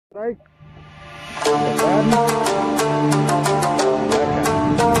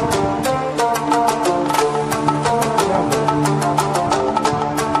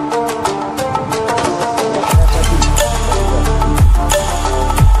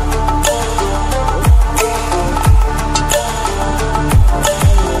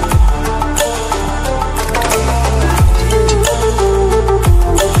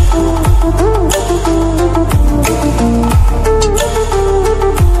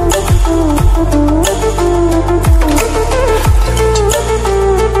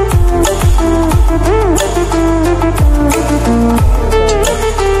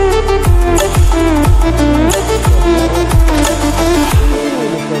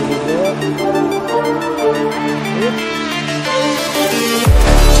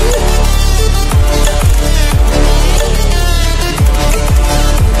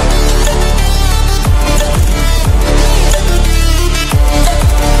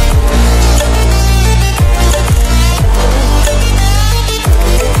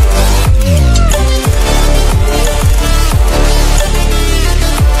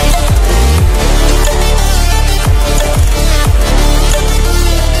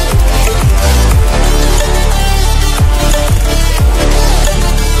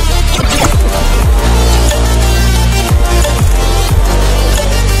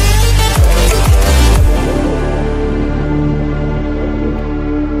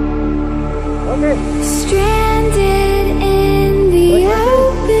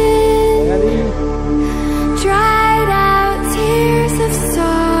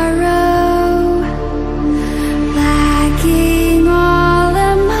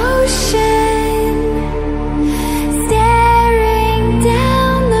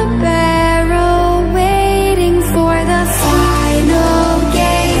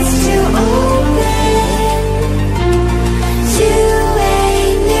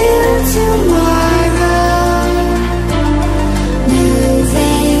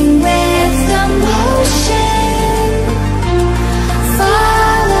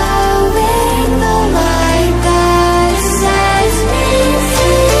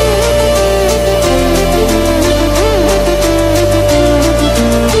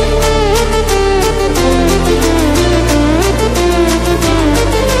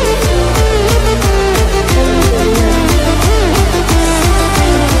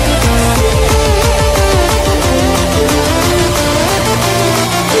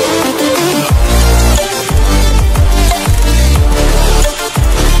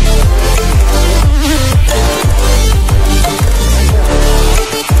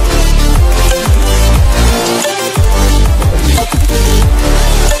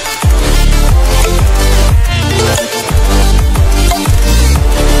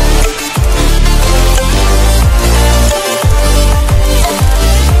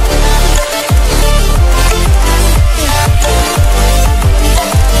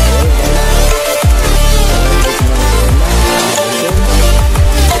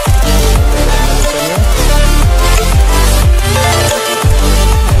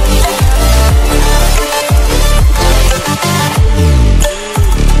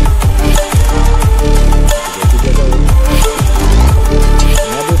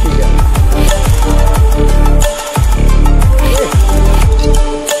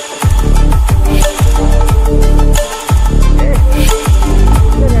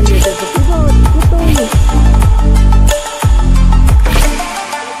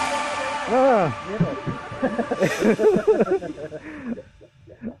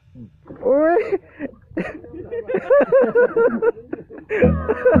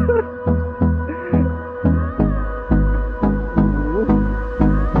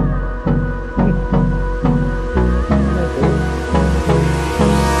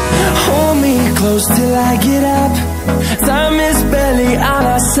close till I get up. Time is barely on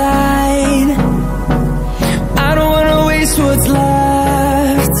our side. I don't wanna waste what's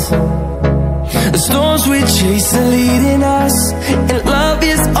left. The storms we chase are leading us, and love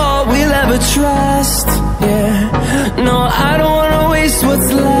is all we'll ever trust. Yeah, no, I don't wanna waste what's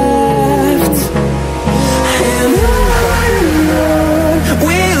left. And on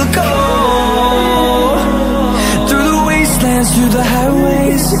we'll go, through the wastelands, through the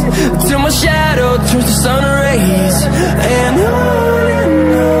highways, till my shadow turns to sun rays. And on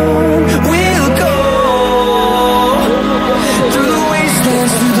we'll go, through the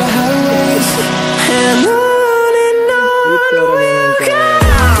wastelands, through the highways, and on we'll go.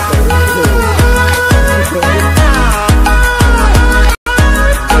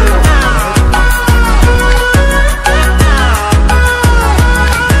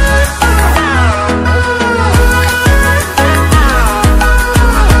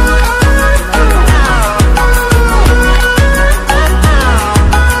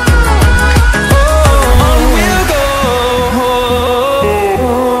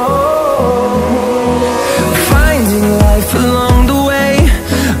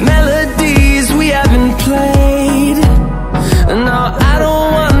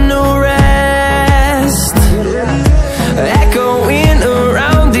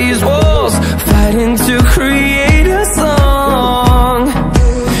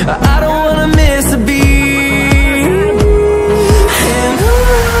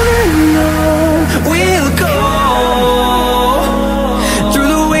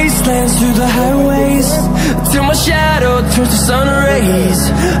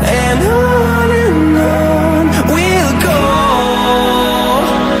 and on we'll go,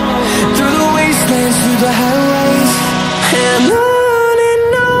 through the wastelands, through the highways, and on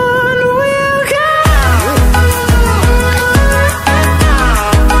we'll go.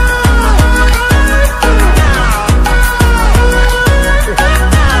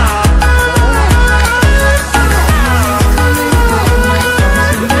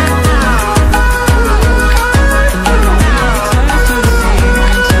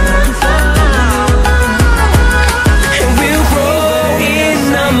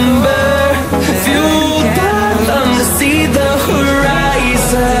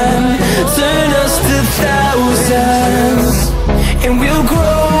 And we'll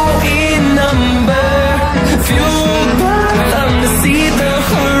grow in number, fueled by them to see the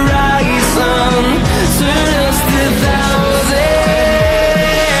horizon, turn us to thousands.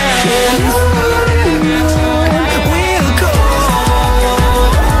 And on we'll go,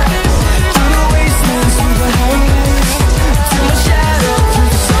 through the wastelands, through the highways, till my shadow through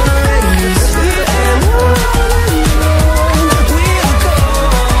the sun rays. And on we'll go,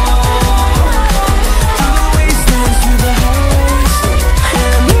 through the wastelands, through the highways.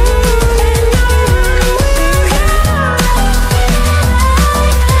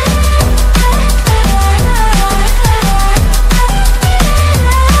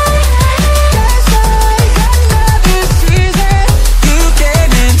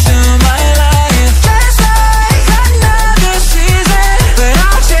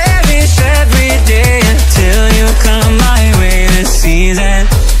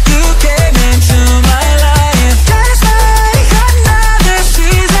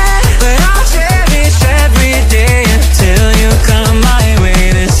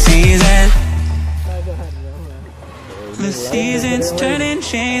 The seasons turn and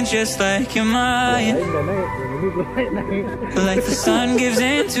change just like your mind, like the sun gives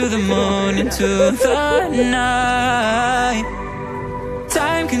into the moon, into the night.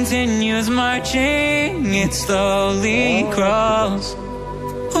 Time continues marching, it slowly crawls.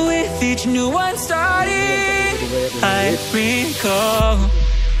 With each new one starting, I recall.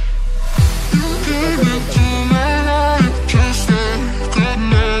 You came into my life just like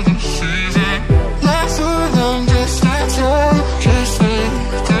another season. Not so long, just like time, just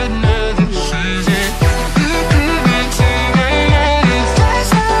like another season. You came into my life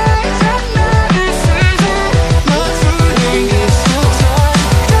just like another season. Not so long, just like time,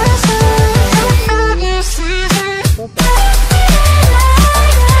 just like another season.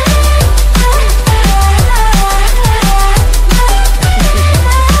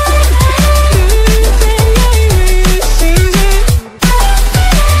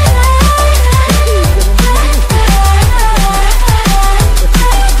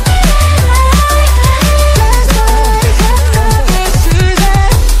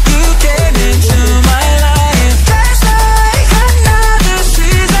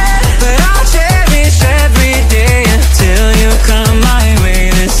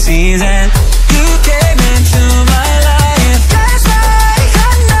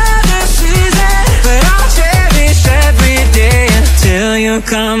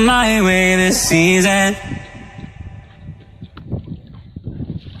 Come my way this season.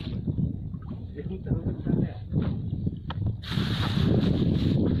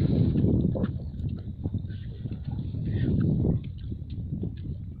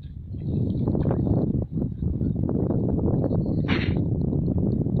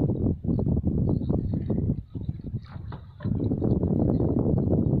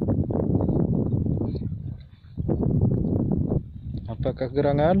 Apakah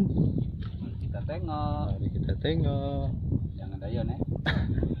gerangan? Kita tengok. Mari kita tengok. Jangan dayon ya.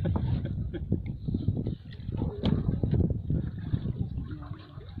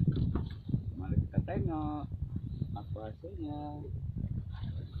 Mari kita tengok apa hasilnya.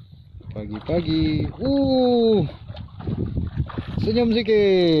 Pagi-pagi. Senyum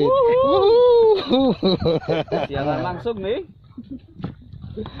sikit. Siaran langsung nih.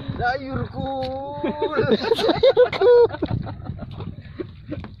 Sayurku.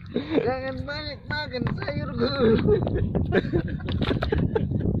 Jangan banyak makan sayurku.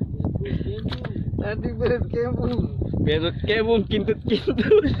 Tadi berat kembung. Berat kembung kintut-kintut.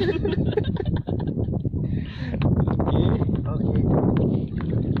 Oke.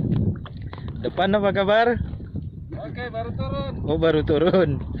 Depan apa kabar? Oke, baru turun. Oh, baru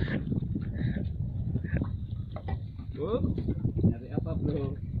turun. Bu, nyari apa,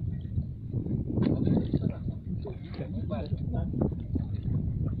 Bro?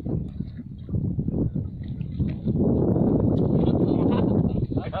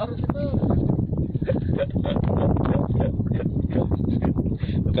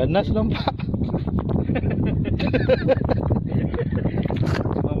 Ganas dong, Pak.